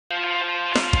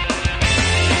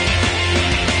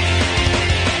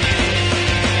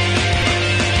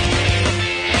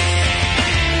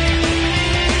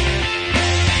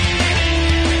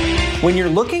When you're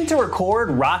looking to record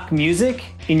rock music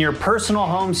in your personal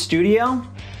home studio,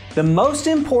 the most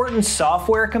important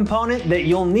software component that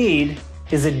you'll need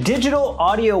is a digital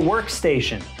audio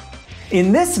workstation.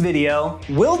 In this video,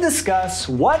 we'll discuss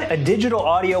what a digital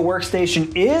audio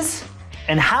workstation is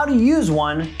and how to use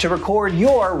one to record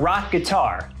your rock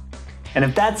guitar. And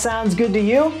if that sounds good to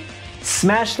you,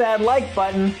 smash that like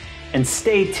button and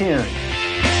stay tuned.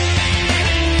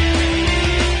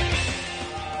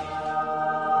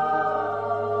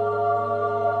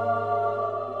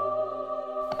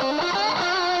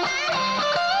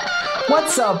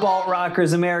 What's up, alt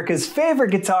rockers? America's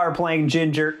favorite guitar playing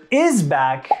ginger is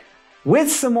back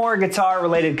with some more guitar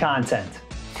related content.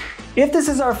 If this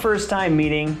is our first time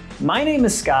meeting, my name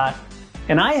is Scott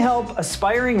and I help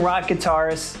aspiring rock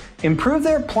guitarists improve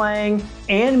their playing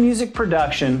and music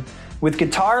production with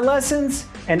guitar lessons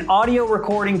and audio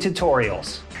recording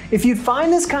tutorials. If you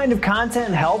find this kind of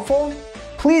content helpful,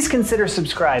 please consider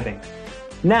subscribing.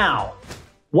 Now,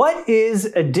 what is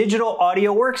a digital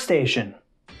audio workstation?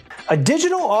 A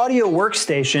digital audio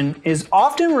workstation is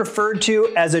often referred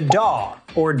to as a DAW,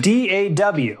 or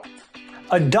D-A-W.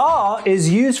 A DAW is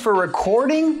used for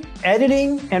recording,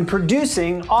 editing, and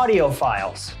producing audio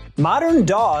files. Modern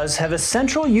DAWs have a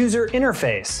central user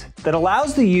interface that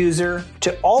allows the user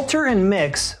to alter and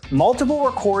mix multiple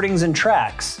recordings and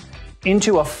tracks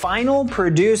into a final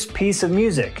produced piece of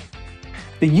music.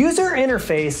 The user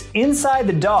interface inside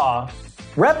the DAW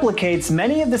replicates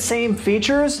many of the same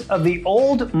features of the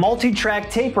old multi-track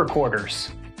tape recorders.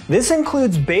 This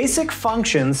includes basic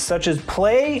functions such as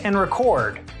play and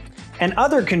record, and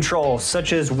other controls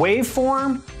such as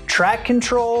waveform, track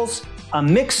controls, a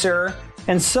mixer,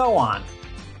 and so on.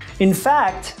 In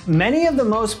fact, many of the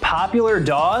most popular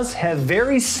DAWs have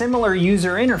very similar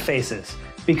user interfaces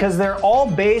because they're all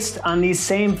based on these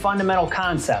same fundamental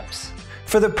concepts.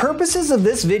 For the purposes of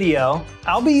this video,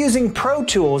 I'll be using Pro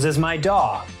Tools as my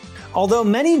DAW. Although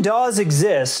many DAWs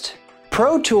exist,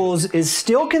 Pro Tools is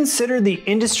still considered the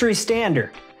industry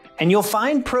standard, and you'll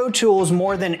find Pro Tools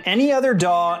more than any other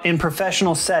DAW in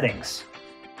professional settings.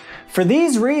 For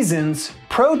these reasons,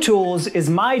 Pro Tools is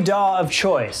my DAW of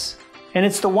choice, and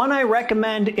it's the one I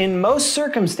recommend in most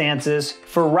circumstances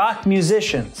for rock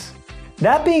musicians.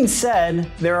 That being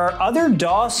said, there are other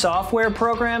DAW software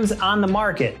programs on the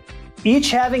market,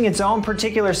 each having its own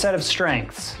particular set of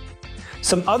strengths.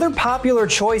 Some other popular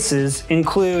choices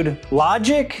include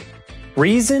Logic,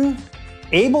 Reason,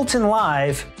 Ableton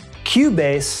Live,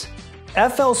 Cubase,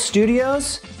 FL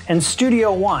Studios, and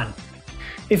Studio One.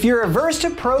 If you're averse to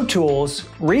Pro Tools,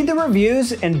 read the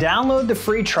reviews and download the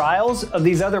free trials of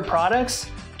these other products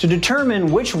to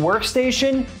determine which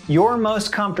workstation you're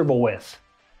most comfortable with.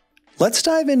 Let's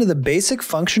dive into the basic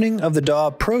functioning of the DAW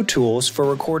Pro Tools for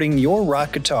recording your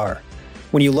rock guitar.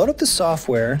 When you load up the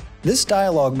software, this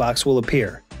dialog box will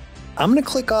appear. I'm going to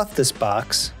click off this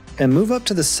box and move up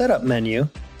to the Setup menu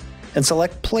and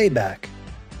select Playback.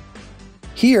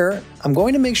 Here, I'm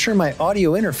going to make sure my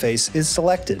audio interface is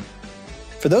selected.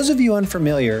 For those of you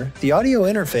unfamiliar, the audio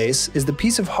interface is the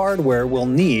piece of hardware we'll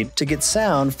need to get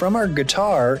sound from our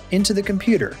guitar into the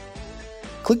computer.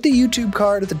 Click the YouTube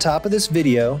card at the top of this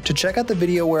video to check out the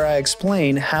video where I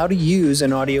explain how to use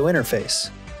an audio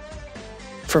interface.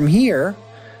 From here,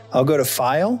 I'll go to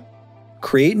File,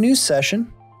 Create New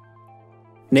Session,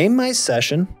 name my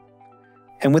session,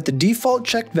 and with the default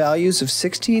checked values of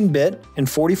 16-bit and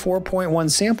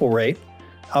 44.1 sample rate,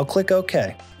 I'll click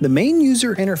OK. The main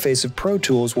user interface of Pro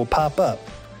Tools will pop up.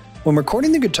 When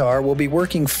recording the guitar, we'll be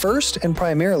working first and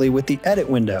primarily with the Edit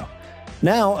window.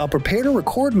 Now, I'll prepare to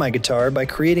record my guitar by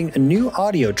creating a new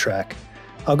audio track.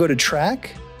 I'll go to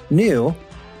Track, New,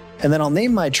 and then I'll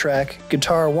name my track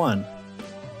Guitar 1.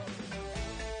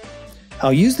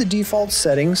 I'll use the default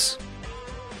settings,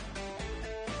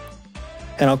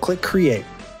 and I'll click Create.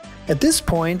 At this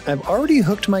point, I've already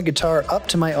hooked my guitar up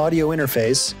to my audio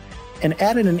interface and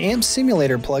added an amp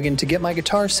simulator plugin to get my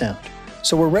guitar sound,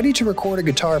 so we're ready to record a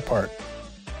guitar part.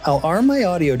 I'll arm my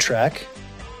audio track,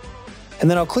 and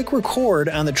then I'll click Record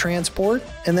on the transport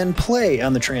and then Play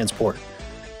on the transport.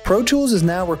 Pro Tools is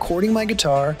now recording my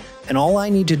guitar, and all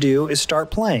I need to do is start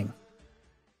playing.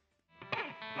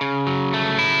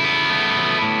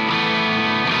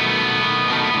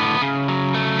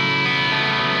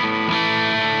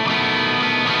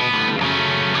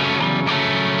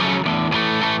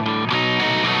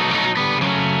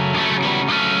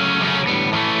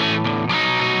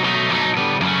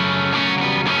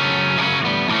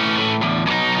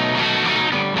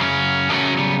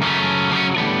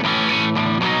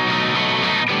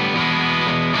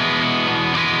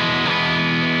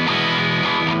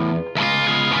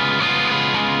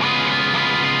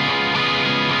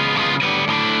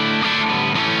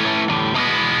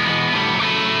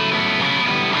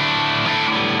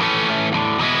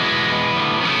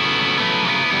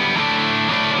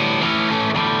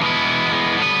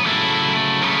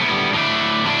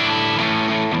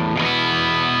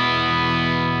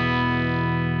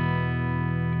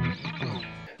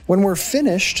 When we're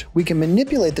finished, we can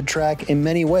manipulate the track in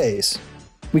many ways.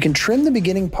 We can trim the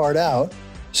beginning part out,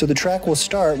 so the track will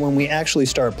start when we actually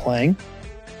start playing.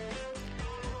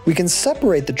 We can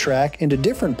separate the track into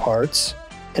different parts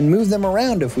and move them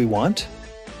around if we want.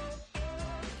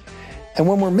 And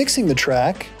when we're mixing the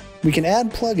track, we can add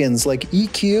plugins like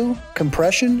EQ,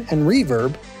 compression, and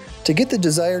reverb to get the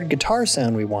desired guitar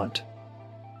sound we want.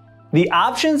 The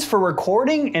options for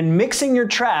recording and mixing your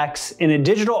tracks in a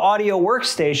digital audio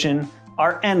workstation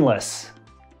are endless.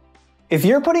 If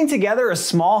you're putting together a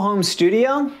small home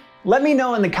studio, let me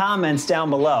know in the comments down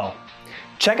below.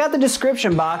 Check out the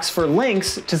description box for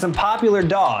links to some popular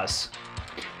DAWs.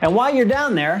 And while you're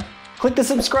down there, click the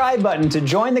subscribe button to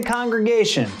join the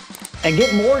congregation and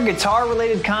get more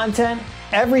guitar-related content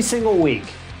every single week.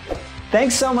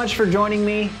 Thanks so much for joining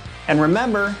me, and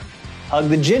remember, hug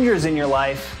the gingers in your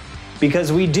life,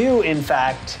 because we do, in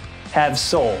fact, have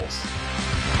souls.